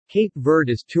Cape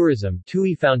Verde is tourism,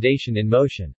 TUI Foundation in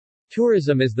motion.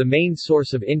 Tourism is the main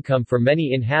source of income for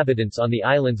many inhabitants on the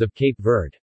islands of Cape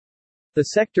Verde. The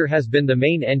sector has been the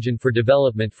main engine for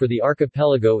development for the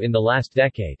archipelago in the last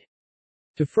decade.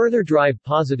 To further drive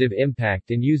positive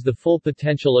impact and use the full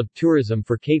potential of tourism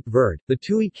for Cape Verde, the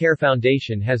TUI Care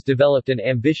Foundation has developed an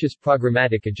ambitious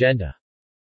programmatic agenda.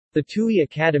 The TUI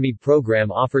Academy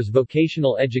program offers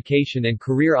vocational education and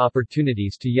career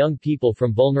opportunities to young people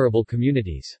from vulnerable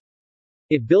communities.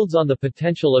 It builds on the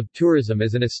potential of tourism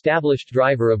as an established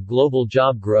driver of global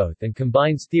job growth and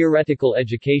combines theoretical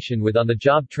education with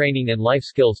on-the-job training and life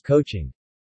skills coaching.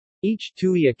 Each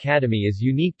TUI Academy is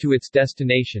unique to its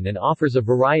destination and offers a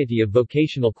variety of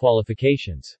vocational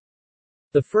qualifications.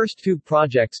 The first two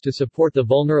projects to support the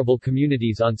vulnerable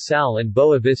communities on Sal and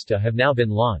Boa Vista have now been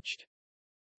launched.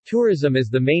 Tourism is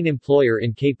the main employer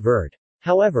in Cape Verde.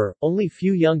 However, only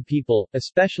few young people,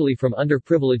 especially from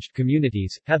underprivileged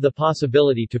communities, have the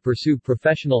possibility to pursue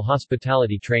professional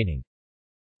hospitality training.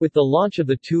 With the launch of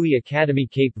the TUI Academy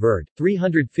Cape Verde,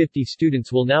 350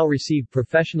 students will now receive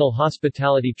professional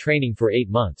hospitality training for 8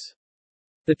 months.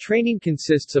 The training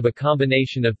consists of a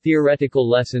combination of theoretical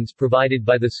lessons provided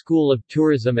by the School of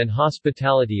Tourism and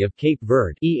Hospitality of Cape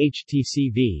Verde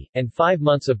 (EHTCV), and 5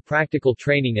 months of practical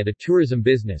training at a tourism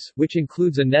business, which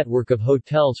includes a network of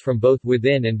hotels from both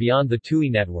within and beyond the TUI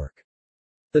network.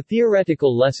 The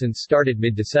theoretical lessons started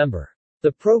mid-December.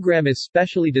 The program is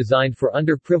specially designed for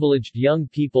underprivileged young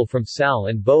people from Sal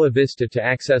and Boa Vista to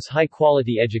access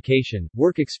high-quality education,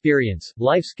 work experience,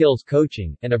 life skills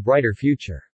coaching, and a brighter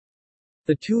future.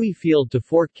 The TUI Field to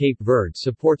Fork Cape Verde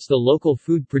supports the local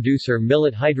food producer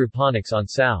Millet Hydroponics on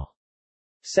Sal.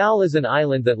 Sal is an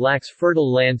island that lacks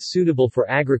fertile land suitable for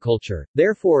agriculture,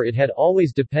 therefore it had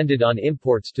always depended on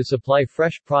imports to supply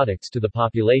fresh products to the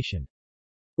population.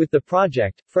 With the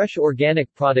project, fresh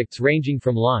organic products ranging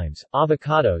from limes,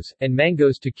 avocados, and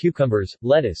mangoes to cucumbers,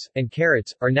 lettuce, and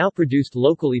carrots, are now produced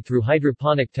locally through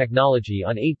hydroponic technology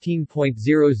on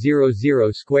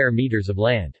 18,000 square meters of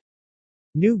land.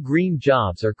 New green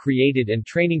jobs are created and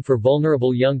training for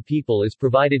vulnerable young people is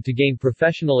provided to gain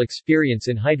professional experience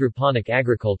in hydroponic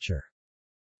agriculture.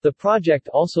 The project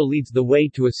also leads the way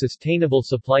to a sustainable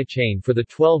supply chain for the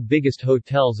 12 biggest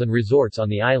hotels and resorts on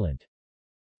the island.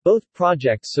 Both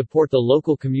projects support the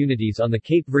local communities on the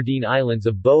Cape Verdean islands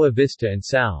of Boa Vista and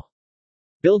Sal.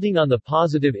 Building on the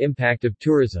positive impact of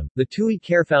tourism, the TUI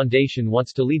Care Foundation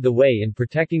wants to lead the way in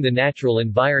protecting the natural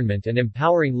environment and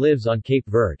empowering lives on Cape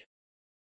Verde.